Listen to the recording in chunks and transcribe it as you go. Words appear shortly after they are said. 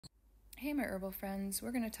Hey my herbal friends,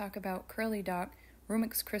 we're going to talk about Curly Dock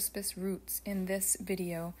Rumex Crispus roots in this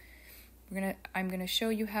video. I'm going to show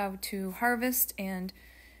you how to harvest and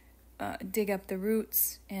dig up the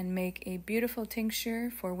roots and make a beautiful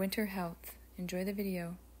tincture for winter health. Enjoy the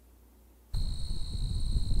video.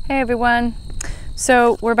 Hey everyone,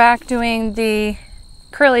 so we're back doing the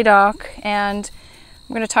Curly Dock and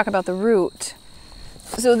I'm going to talk about the root.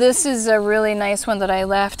 So this is a really nice one that I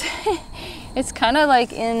left. It's kind of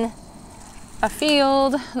like in a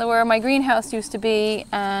field where my greenhouse used to be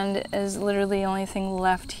and is literally the only thing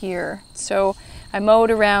left here. So I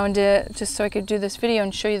mowed around it just so I could do this video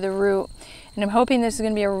and show you the root. And I'm hoping this is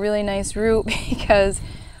going to be a really nice root because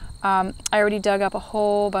I already dug up a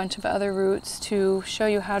whole bunch of other roots to show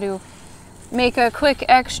you how to make a quick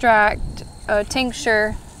extract, a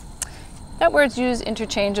tincture. That word's used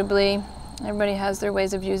interchangeably. Everybody has their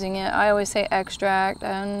ways of using it. I always say extract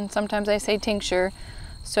and sometimes I say tincture.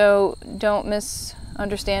 So don't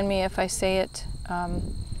misunderstand me if I say it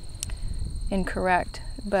incorrect.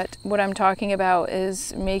 But what I'm talking about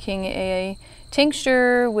is making a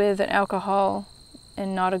tincture with an alcohol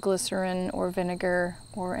and not a glycerin or vinegar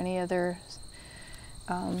or any other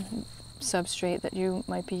substrate that you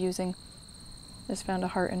might be using. Just found a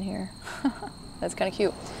heart in here. That's kind of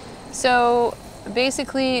cute. So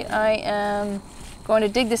basically I am going to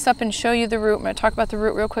dig this up and show you the root. I'm going to talk about the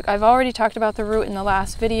root real quick. I've already talked about the root in the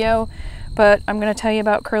last video, but I'm going to tell you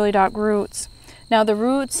about Curly Dock roots. Now the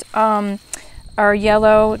roots are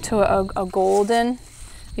yellow to a golden.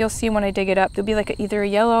 You'll see when I dig it up, there'll be like either a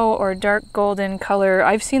yellow or a dark golden color.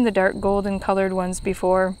 I've seen the dark golden colored ones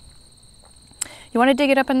before. You want to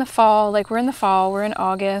dig it up in the fall, like we're in the fall, we're in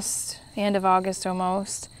August, the end of August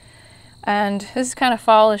almost. And this is kind of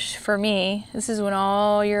fallish for me. This is when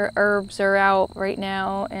all your herbs are out right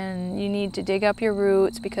now and you need to dig up your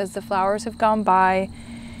roots because the flowers have gone by.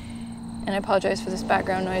 And I apologize for this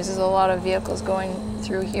background noise. There's a lot of vehicles going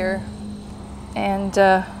through here. And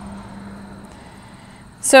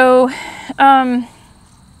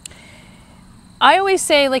I always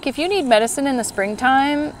say, like, if you need medicine in the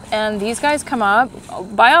springtime and these guys come up,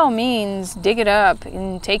 by all means, dig it up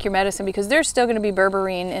and take your medicine because there's still going to be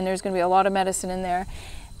berberine and there's going to be a lot of medicine in there.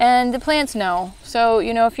 And the plants know. So,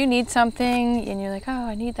 you know, if you need something and you're like, oh,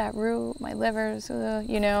 I need that root, my liver's,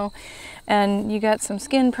 you know, and you got some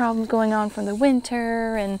skin problems going on from the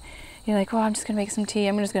winter and you're like, well, I'm just going to make some tea.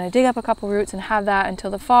 I'm just going to dig up a couple roots and have that until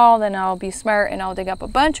the fall. Then I'll be smart and I'll dig up a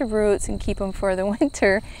bunch of roots and keep them for the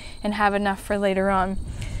winter and have enough for later on.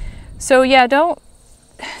 So yeah, don't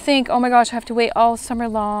think, oh my gosh, I have to wait all summer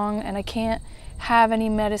long and I can't have any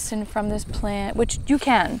medicine from this plant, which you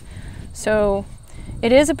can. So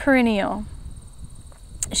it is a perennial.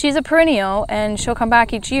 She's a perennial and she'll come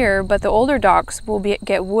back each year, but the older docks will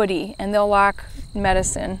get woody and they'll lack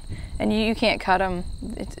medicine. And you can't cut them.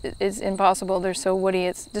 It's impossible. They're so woody.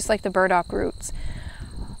 It's just like the burdock roots.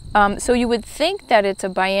 So you would think that it's a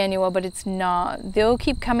biannual, but it's not. They'll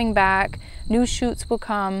keep coming back. New shoots will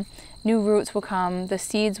come. New roots will come. The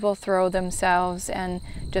seeds will throw themselves and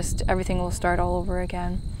just everything will start all over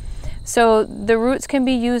again. So the roots can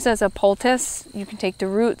be used as a poultice. You can take the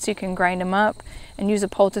roots, you can grind them up and use a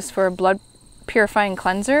poultice for a blood purifying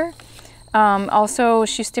cleanser. Also,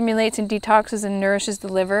 she stimulates and detoxes and nourishes the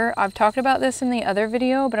liver. I've talked about this in the other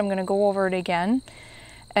video, but I'm going to go over it again.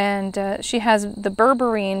 And she has the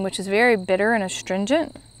berberine, which is very bitter and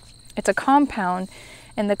astringent. It's a compound,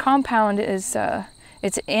 and the compound is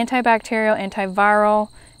it's antibacterial, antiviral,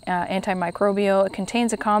 antimicrobial. It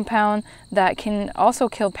contains a compound that can also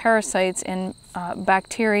kill parasites in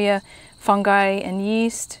bacteria, fungi, and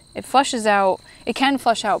yeast. It can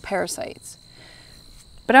flush out parasites.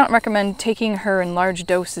 But I don't recommend taking her in large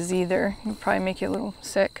doses either. It'll probably make you a little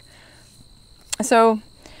sick. So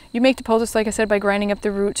you make the poultice, like I said, by grinding up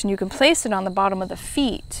the roots, and you can place it on the bottom of the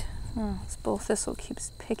feet. Oh, this bull thistle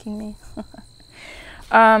keeps picking me.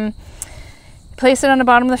 Place it on the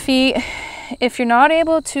bottom of the feet. If you're not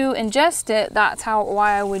able to ingest it, that's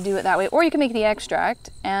why I would do it that way. Or you can make the extract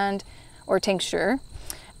or tincture.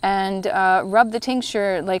 And rub the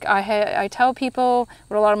tincture. Like I tell people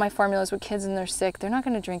with a lot of my formulas with kids and they're sick, they're not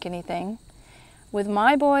going to drink anything. With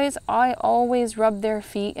my boys, I always rub their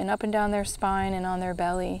feet and up and down their spine and on their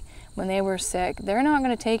belly when they were sick. They're not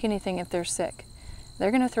going to take anything if they're sick. They're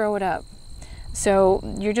going to throw it up. So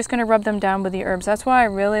you're just going to rub them down with the herbs. That's why I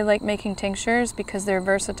really like making tinctures because they're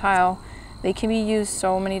versatile. They can be used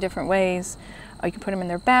so many different ways. You can put them in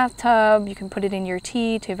their bathtub, you can put it in your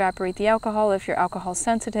tea to evaporate the alcohol if you're alcohol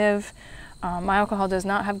sensitive. My alcohol does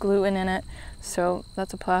not have gluten in it, so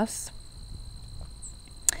that's a plus.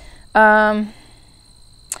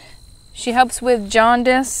 She helps with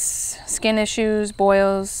jaundice, skin issues,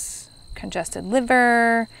 boils, congested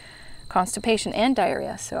liver, constipation, and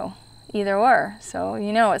diarrhea. So either or. So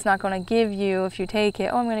you know it's not going to give you, if you take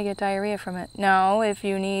it, oh, I'm going to get diarrhea from it. No, if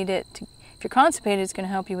you need it, if you're constipated, it's going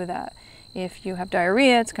to help you with that. If you have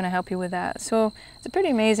diarrhea, it's going to help you with that. So it's a pretty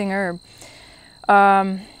amazing herb.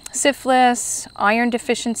 Syphilis, iron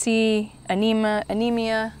deficiency,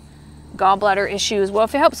 anemia, gallbladder issues. Well,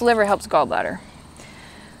 if it helps liver, it helps gallbladder.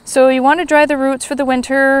 So you want to dry the roots for the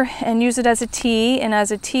winter and use it as a tea. And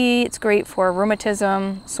as a tea, it's great for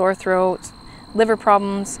rheumatism, sore throat, liver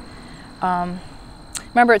problems.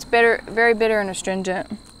 Remember, it's bitter, very bitter and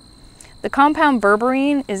astringent. The compound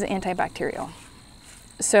berberine is antibacterial.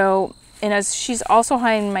 So, and as she's also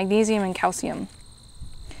high in magnesium and calcium.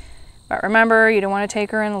 But remember, you don't want to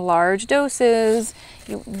take her in large doses.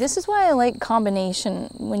 This is why I like combination.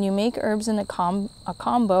 When you make herbs in a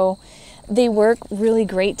combo, they work really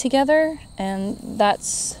great together, and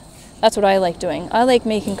that's what I like doing. I like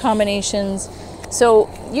making combinations. So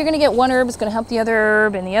you're going to get one herb is going to help the other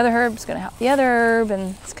herb, and the other herb is going to help the other herb,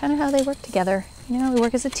 and it's kind of how they work together. You know, they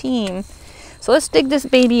work as a team. So let's dig this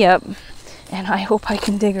baby up, and I hope I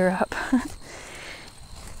can dig her up.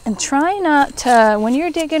 And try not to, when you're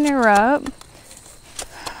digging her up,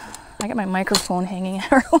 I got my microphone hanging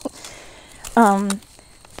out.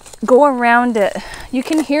 Go around it. You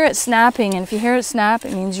can hear it snapping, and if you hear it snap,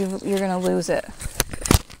 it means you're going to lose it.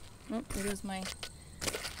 Oh, there's my...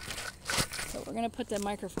 So we're going to put the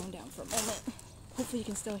microphone down for a moment. Hopefully you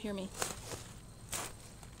can still hear me.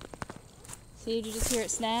 See, did you just hear it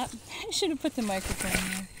snap? I should have put the microphone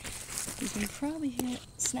there. You can probably hear it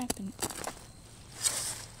snapping.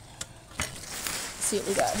 Let's see what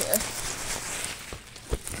we got here.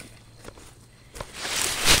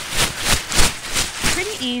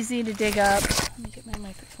 Pretty easy to dig up. Let me get my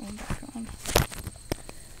microphone back on.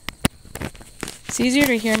 It's easier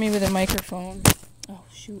to hear me with a microphone. Oh,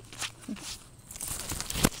 shoot.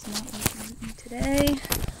 It's not working with me today.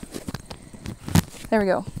 There we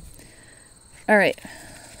go. All right.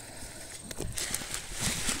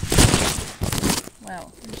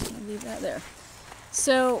 Wow, I'm just going to leave that there.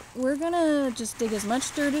 So we're going to just dig as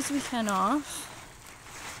much dirt as we can off.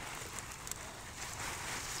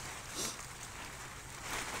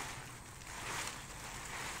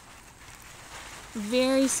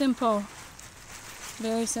 Very simple.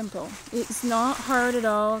 Very simple. It's not hard at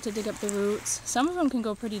all to dig up the roots. Some of them can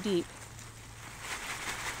go pretty deep.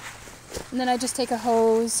 And then I just take a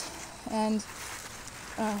hose and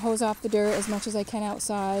hose off the dirt as much as I can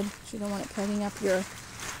outside. You don't want it plugging up your...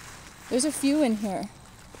 There's a few in here.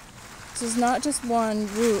 This is not just one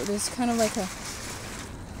root. There's kind of like a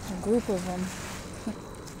group of them.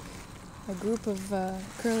 A group of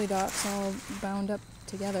curly docks all bound up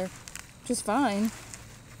together. Which is fine.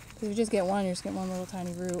 Because if you just get one, you're just getting one little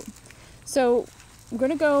tiny root. So I'm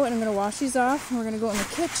going to go and I'm going to wash these off. And we're going to go in the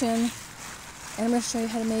kitchen. And I'm going to show you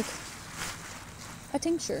how to make a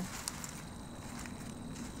tincture.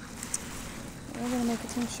 We're going to make a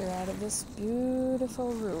tincture out of this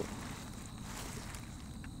beautiful root.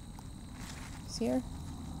 See here?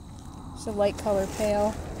 It's a light color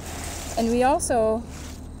pale. And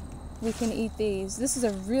we can eat these. This is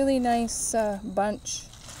a really nice bunch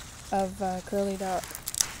of curly dock.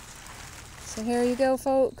 So here you go,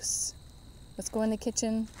 folks. Let's go in the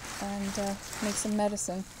kitchen and make some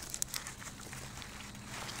medicine.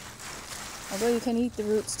 Although you can eat the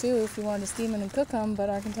roots too if you want to steam them and cook them, but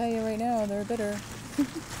I can tell you right now, they're bitter.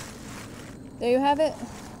 There you have it.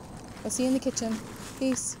 We'll see you in the kitchen.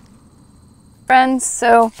 Peace. Friends,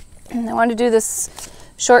 so I wanted to do this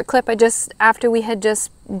short clip after we had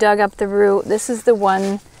just dug up the root. This is the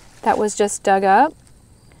one that was just dug up.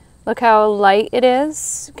 Look how light it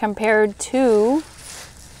is compared to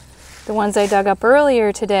the ones I dug up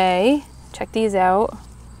earlier today. Check these out.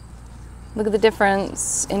 Look at the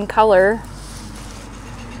difference in color.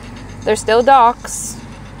 They're still docks.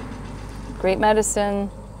 Great medicine.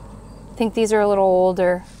 I think these are a little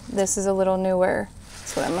older. This is a little newer.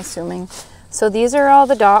 That's what I'm assuming. So these are all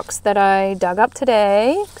the docks that I dug up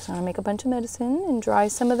today because I want to make a bunch of medicine and dry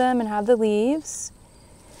some of them and have the leaves.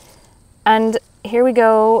 And here we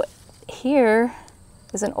go. Here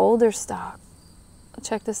is an older stalk.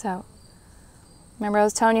 Check this out. Remember I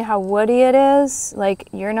was telling you how woody it is? Like,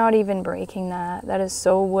 you're not even breaking that. That is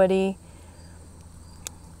so woody.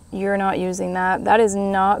 You're not using that. That is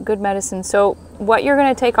not good medicine. So what you're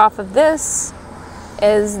going to take off of this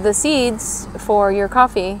is the seeds for your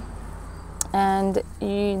coffee. And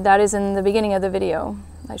that is in the beginning of the video.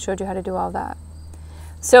 I showed you how to do all that.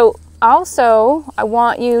 So also, I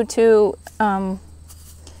want you to,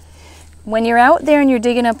 when you're out there and you're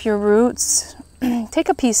digging up your roots, take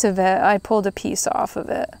a piece of it. I pulled a piece off of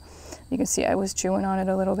it. You can see I was chewing on it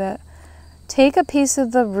a little bit. Take a piece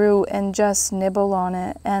of the root and just nibble on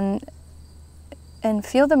it and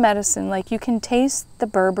feel the medicine. Like you can taste the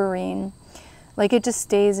berberine. Like it just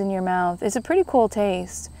stays in your mouth. It's a pretty cool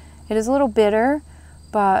taste. It is a little bitter,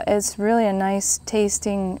 but it's really a nice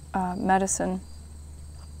tasting medicine.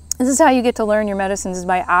 This is how you get to learn your medicines, is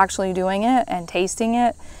by actually doing it and tasting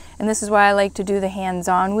it. And this is why I like to do the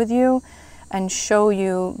hands-on with you and show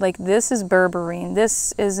you, like, this is berberine.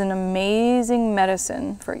 This is an amazing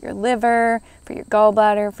medicine for your liver, for your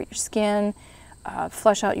gallbladder, for your skin,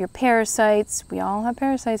 flush out your parasites. We all have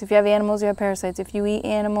parasites. If you have animals, you have parasites. If you eat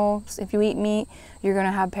animals, if you eat meat, you're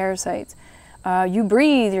gonna have parasites. You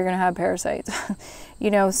breathe, you're gonna have parasites.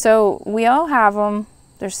 You know, so we all have them.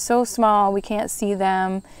 They're so small, we can't see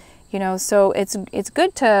them. You know, so it's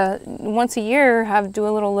good to once a year do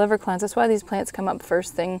a little liver cleanse. That's why these plants come up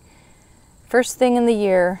first thing in the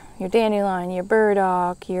year. Your dandelion, your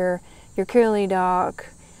burdock, your curly dock.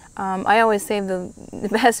 I always save the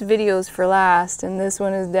best videos for last, and this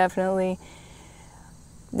one is definitely,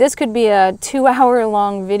 this could be a 2-hour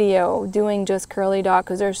long video doing just curly dock,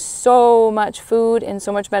 because there's so much food and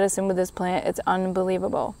so much medicine with this plant. It's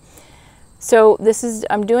unbelievable. So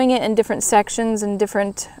I'm doing it in different sections and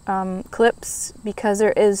different clips because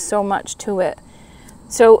there is so much to it.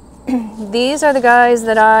 So these are the guys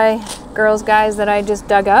that I just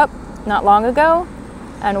dug up not long ago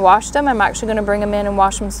and washed them. I'm actually going to bring them in and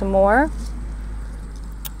wash them some more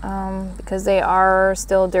because they are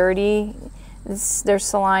still dirty. They're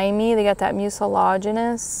slimy. They got that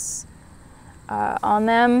mucilaginous on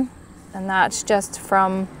them, and that's just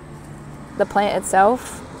from the plant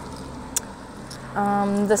itself.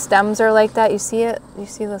 The stems are like that. You see it? You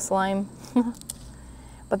see the slime?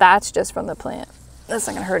 But that's just from the plant. That's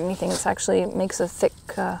not going to hurt anything. It actually makes a thick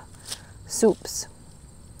soups.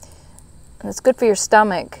 And it's good for your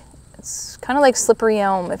stomach. It's kind of like slippery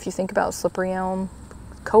elm, if you think about slippery elm.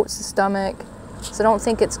 Coats the stomach. So don't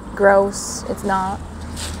think it's gross. It's not.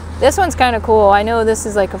 This one's kind of cool. I know this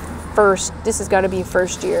is like this has got to be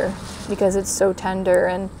first year because it's so tender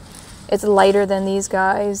and it's lighter than these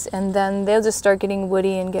guys. And then they'll just start getting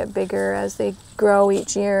woody and get bigger as they grow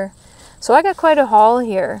each year. So I got quite a haul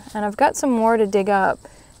here, and I've got some more to dig up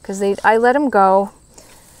because I let them go.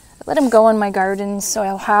 I let them go in my gardens, so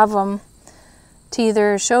I'll have them to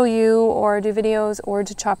either show you or do videos, or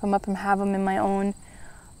to chop them up and have them in my own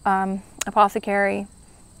apothecary,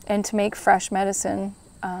 and to make fresh medicine,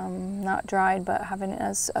 not dried, but having it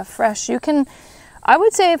as a fresh. I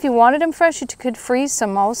would say if you wanted them fresh, you could freeze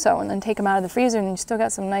some also and then take them out of the freezer, and you still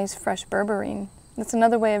got some nice fresh berberine. That's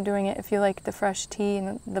another way of doing it if you like the fresh tea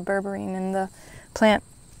and the berberine in the plant.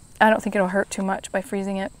 I don't think it'll hurt too much by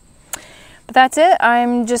freezing it. But that's it.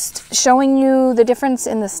 I'm just showing you the difference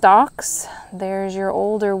in the stalks. There's your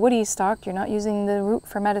older woody stalk. You're not using the root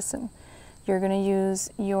for medicine. You're going to use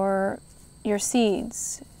your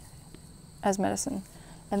seeds as medicine.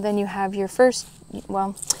 And then you have your first,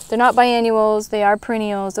 well, they're not biennials. They are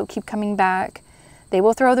perennials. They'll keep coming back. They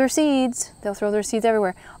will throw their seeds. They'll throw their seeds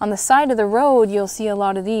everywhere. On the side of the road, you'll see a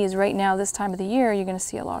lot of these. Right now, this time of the year, you're going to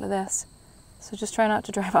see a lot of this. So just try not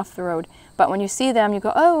to drive off the road. But when you see them, you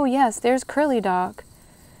go, oh, yes, there's curly dock.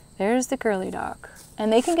 There's the curly dock.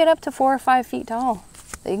 And they can get up to 4 or 5 feet tall.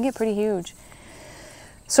 They can get pretty huge.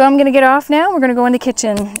 So I'm going to get off now. We're going to go in the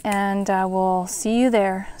kitchen, and we'll see you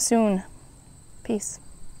there soon. Peace.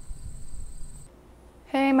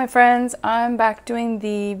 Hey my friends, I'm back doing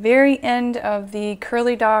the very end of the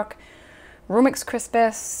curly dock Rumex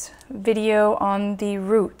Crispus video on the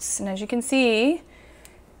roots. And as you can see,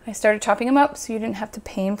 I started chopping them up so you didn't have to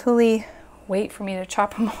painfully wait for me to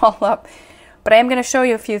chop them all up. But I am going to show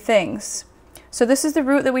you a few things. So this is the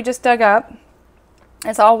root that we just dug up.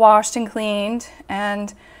 It's all washed and cleaned,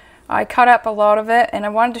 and I cut up a lot of it, and I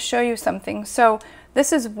wanted to show you something. So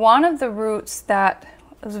this is one of the roots that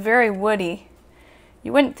is very woody.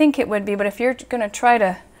 You wouldn't think it would be, but if you're going to try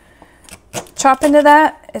to chop into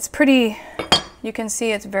that, it's pretty, you can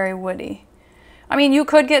see it's very woody. I mean, you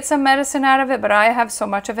could get some medicine out of it, but I have so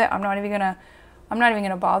much of it, I'm not even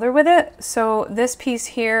gonna bother with it. So this piece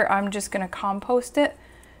here, I'm just gonna compost it.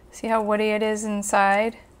 See how woody it is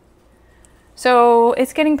inside? So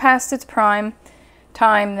it's getting past its prime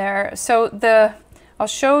time there. So I'll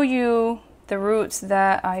show you the roots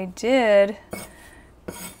that I did.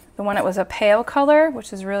 The one that was a pale color,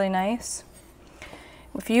 which is really nice.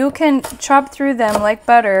 If you can chop through them like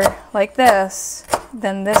butter, like this,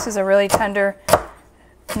 then this is a really tender,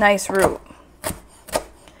 nice root.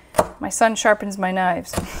 My son sharpens my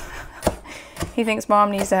knives. He thinks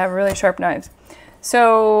mom needs to have really sharp knives.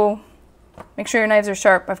 So Make sure your knives are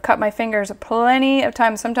sharp. I've cut my fingers plenty of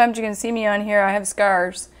times. Sometimes you can see me on here. I have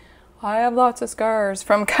scars. I have lots of scars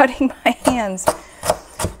from cutting my hands.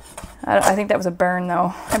 I think that was a burn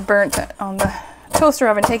though. I burnt it on the toaster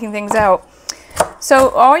oven taking things out. So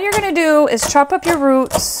all you're going to do is chop up your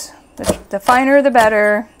roots. The finer the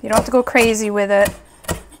better. You don't have to go crazy with it.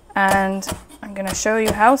 And I'm going to show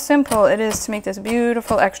you how simple it is to make this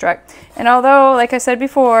beautiful extract. And although, like I said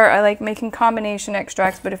before, I like making combination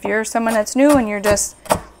extracts, but if you're someone that's new and you're just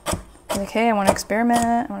like, hey, I want to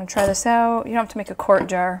experiment, I want to try this out, you don't have to make a quart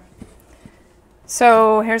jar.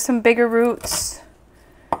 So here's some bigger roots.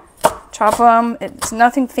 Chop them. It's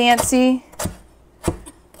nothing fancy.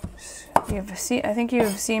 I think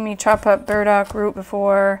you've seen me chop up burdock root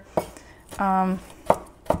before.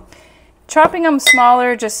 Chopping them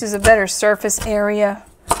smaller just is a better surface area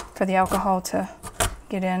for the alcohol to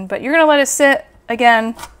get in. But you're going to let it sit.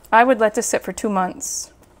 Again, I would let this sit for 2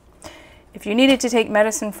 months. If you needed to take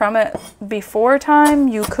medicine from it before time,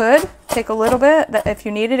 you could take a little bit if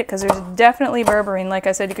you needed it, because there's definitely berberine. Like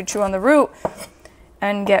I said, you could chew on the root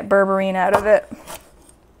and get berberine out of it.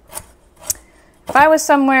 If I was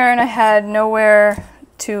somewhere and I had nowhere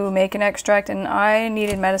to make an extract and I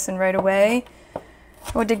needed medicine right away,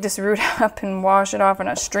 I would dig this root up and wash it off in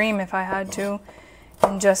a stream if I had to,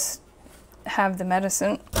 and just have the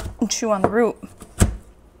medicine and chew on the root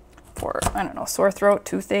for, I don't know, sore throat,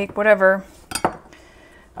 toothache, whatever.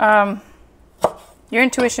 Your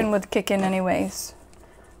intuition would kick in anyways.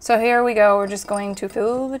 So here we go. We're just going to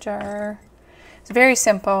fill the jar. It's very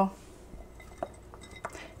simple.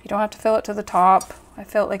 You don't have to fill it to the top. I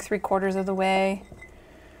fill it like 3/4 of the way.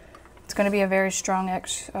 It's going to be a very strong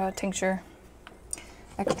extract tincture.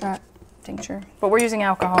 But we're using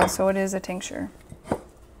alcohol, so it is a tincture.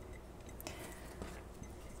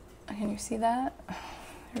 Can you see that? There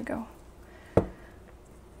we go.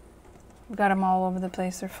 We've got them all over the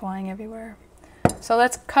place. They're flying everywhere. So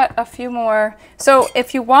let's cut a few more. So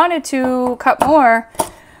if you wanted to cut more,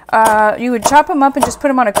 you would chop them up and just put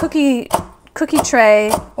them on a cookie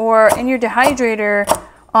tray or in your dehydrator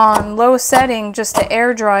on low setting just to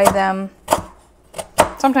air dry them.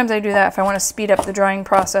 Sometimes I do that if I want to speed up the drying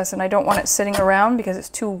process and I don't want it sitting around because it's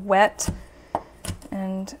too wet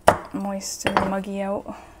and moist and muggy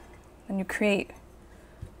out. Then you create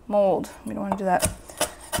mold. We don't want to do that.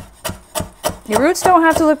 Your roots don't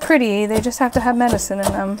have to look pretty, they just have to have medicine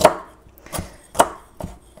in them.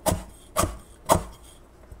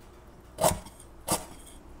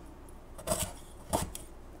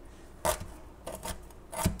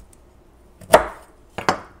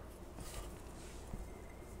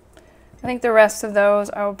 I think the rest of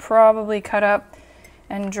those I will probably cut up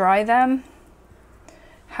and dry them.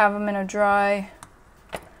 Have them in a dry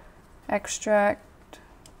extract,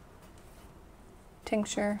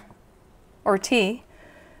 tincture, or tea.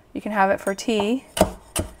 You can have it for tea.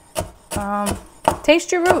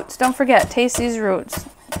 Taste your roots. Don't forget, taste these roots.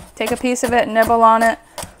 Take a piece of it, nibble on it,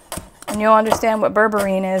 and you'll understand what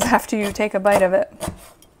berberine is after you take a bite of it.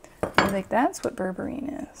 You're like, that's what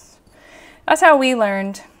berberine is. That's how we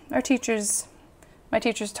learned. My teachers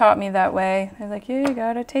taught me that way. They're like, yeah, you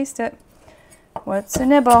gotta taste it. What's a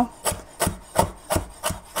nibble?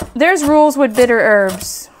 There's rules with bitter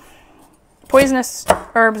herbs. Poisonous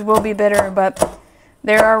herbs will be bitter, but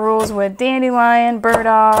there are rules with dandelion,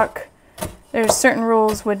 burdock. There's certain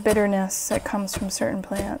rules with bitterness that comes from certain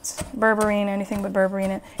plants. Berberine, anything with berberine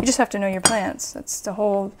in it. You just have to know your plants. That's the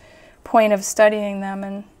whole point of studying them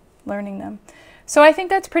and learning them. So I think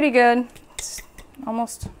that's pretty good. It's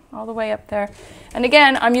almost all the way up there. And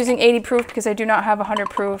again, I'm using 80 proof because I do not have 100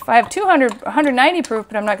 proof. I have 190 proof,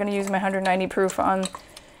 but I'm not going to use my 190 proof on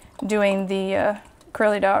doing the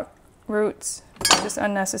curly dock roots. It's just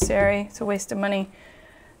unnecessary. It's a waste of money.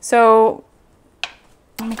 So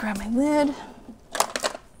let me grab my lid.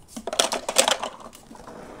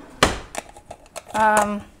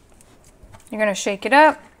 You're going to shake it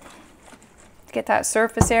up. Get that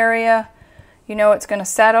surface area. You know it's going to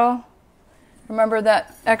settle. Remember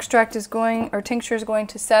that extract is going, or tincture is going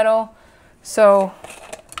to settle. So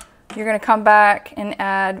you're going to come back and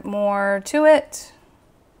add more to it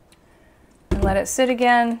and let it sit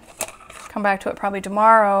again. Come back to it probably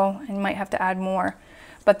tomorrow and you might have to add more.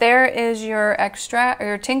 But there is your extract, or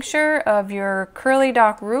your tincture of your curly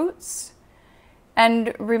dock roots.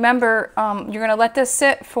 And remember, you're going to let this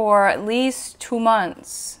sit for at least 2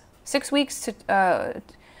 months, 6 weeks to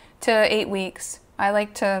 8 weeks. I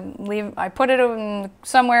like to leave, I put it in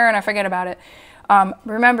somewhere and I forget about it.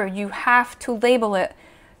 Remember, you have to label it.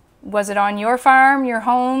 Was it on your farm, your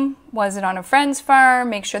home? Was it on a friend's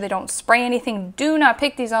farm? Make sure they don't spray anything. Do not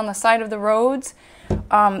pick these on the side of the roads.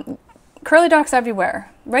 curly docks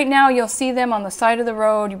everywhere. Right now you'll see them on the side of the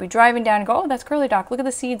road. You'll be driving down and go, oh, that's curly dock. Look at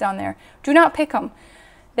the seeds on there. Do not pick them.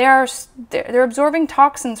 They're absorbing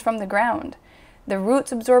toxins from the ground. The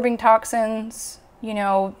roots absorbing toxins. You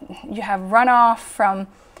know, you have runoff from,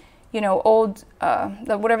 you know, old,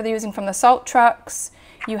 whatever they're using from the salt trucks.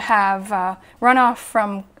 You have runoff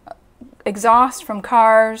from exhaust from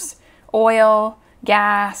cars, oil,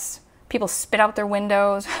 gas. People spit out their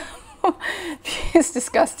windows. It's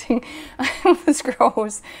disgusting. It's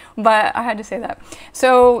gross, but I had to say that.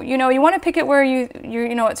 So, you know, you want to pick it where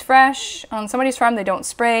you know it's fresh. On somebody's farm, they don't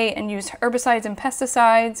spray and use herbicides and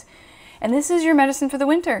pesticides. And this is your medicine for the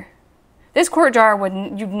winter. This quart jar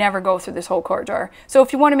you'd never go through this whole quart jar. So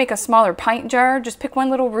if you want to make a smaller pint jar, just pick one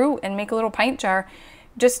little root and make a little pint jar.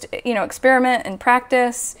 Just, you know, experiment and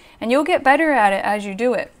practice, and you'll get better at it as you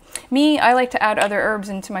do it. Me, I like to add other herbs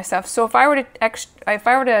into my stuff. So if I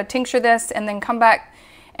were to tincture this and then come back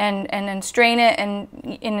and then strain it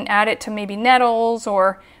and add it to maybe nettles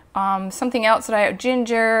or something else that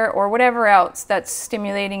ginger or whatever else that's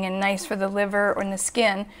stimulating and nice for the liver or in the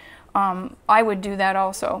skin, I would do that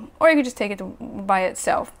also. Or you could just take it by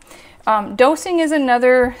itself. Dosing is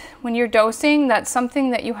another, when you're dosing, that's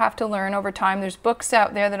something that you have to learn over time. There's books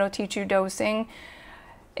out there that'll teach you dosing.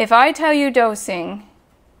 If I tell you dosing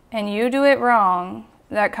and you do it wrong,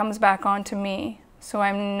 that comes back onto me. So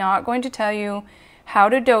I'm not going to tell you how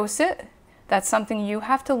to dose it. That's something you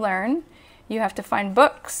have to learn. You have to find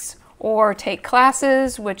books or take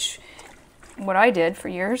classes, which what I did for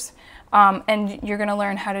years. And you're going to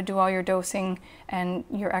learn how to do all your dosing and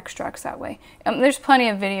your extracts that way. There's plenty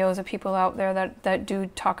of videos of people out there that do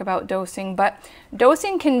talk about dosing, but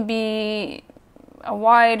dosing can be a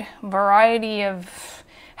wide variety of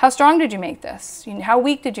how strong did you make this? How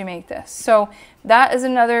weak did you make this? So that is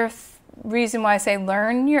another reason why I say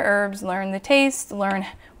learn your herbs, learn the taste, learn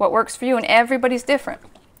what works for you, and everybody's different.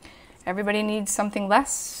 Everybody needs something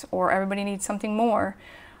less or everybody needs something more.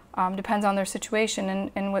 Depends on their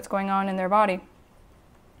situation and what's going on in their body.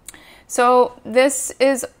 So this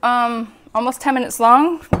is almost 10 minutes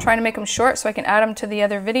long. I'm trying to make them short so I can add them to the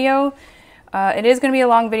other video. It is going to be a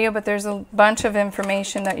long video, but there's a bunch of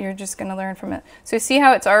information that you're just going to learn from it. So you see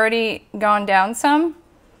how it's already gone down some?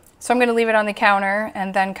 So I'm going to leave it on the counter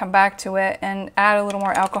and then come back to it and add a little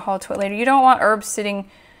more alcohol to it later. You don't want herbs sticking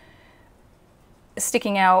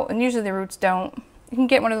out, and usually the roots don't. You can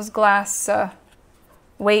get one of those glass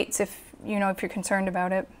weights if you're concerned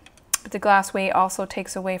about it. But the glass weight also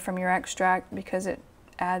takes away from your extract because it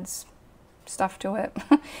adds stuff to it.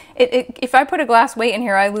 If I put a glass weight in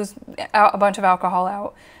here, I lose a bunch of alcohol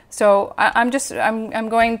out. So I'm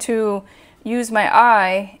going to use my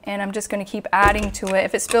eye, and I'm just going to keep adding to it.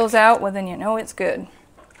 If it spills out, well then you know it's good.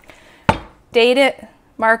 Date it,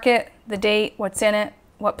 mark it, the date, what's in it,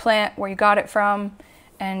 what plant, where you got it from,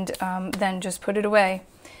 and then just put it away.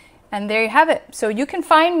 And there you have it. So you can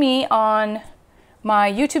find me on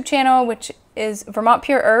my YouTube channel, which is Vermont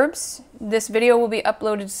Pure Herbs. This video will be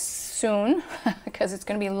uploaded soon because it's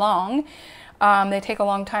going to be long. They take a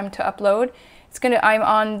long time to upload. I'm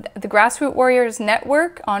on the Grassroot Warriors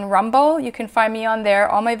Network on Rumble. You can find me on there.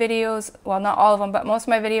 All my videos, well, not all of them, but most of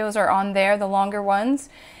my videos are on there, the longer ones.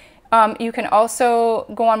 You can also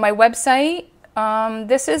go on my website.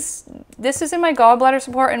 This is in my gallbladder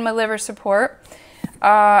support and my liver support.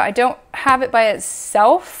 I don't have it by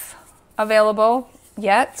itself available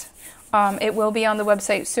yet. It will be on the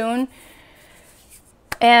website soon.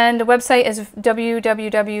 And the website is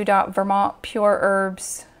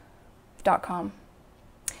www.vermontpureherbs.com.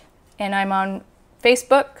 And I'm on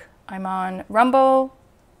Facebook, I'm on Rumble,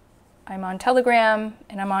 I'm on Telegram,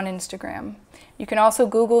 and I'm on Instagram. You can also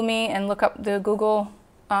Google me and look up the Google,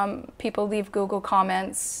 people leave Google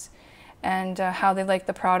comments and how they like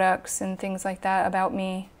the products and things like that about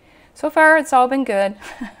me. So far, it's all been good.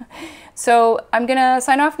 So I'm gonna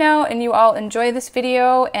sign off now, and you all enjoy this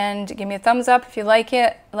video and give me a thumbs up if you like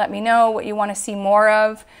it. Let me know what you want to see more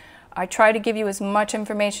of. I try to give you as much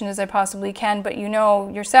information as I possibly can, but you know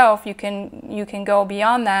yourself, you can go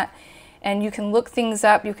beyond that, and you can look things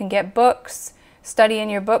up. You can get books, study in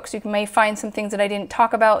your books. You may find some things that I didn't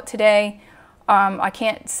talk about today. I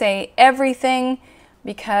can't say everything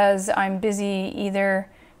because I'm busy either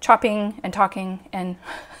chopping and talking, and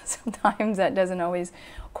sometimes that doesn't always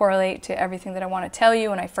correlate to everything that I want to tell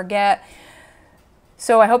you, and I forget.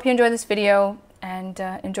 So I hope you enjoy this video and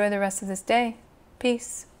enjoy the rest of this day.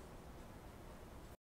 Peace.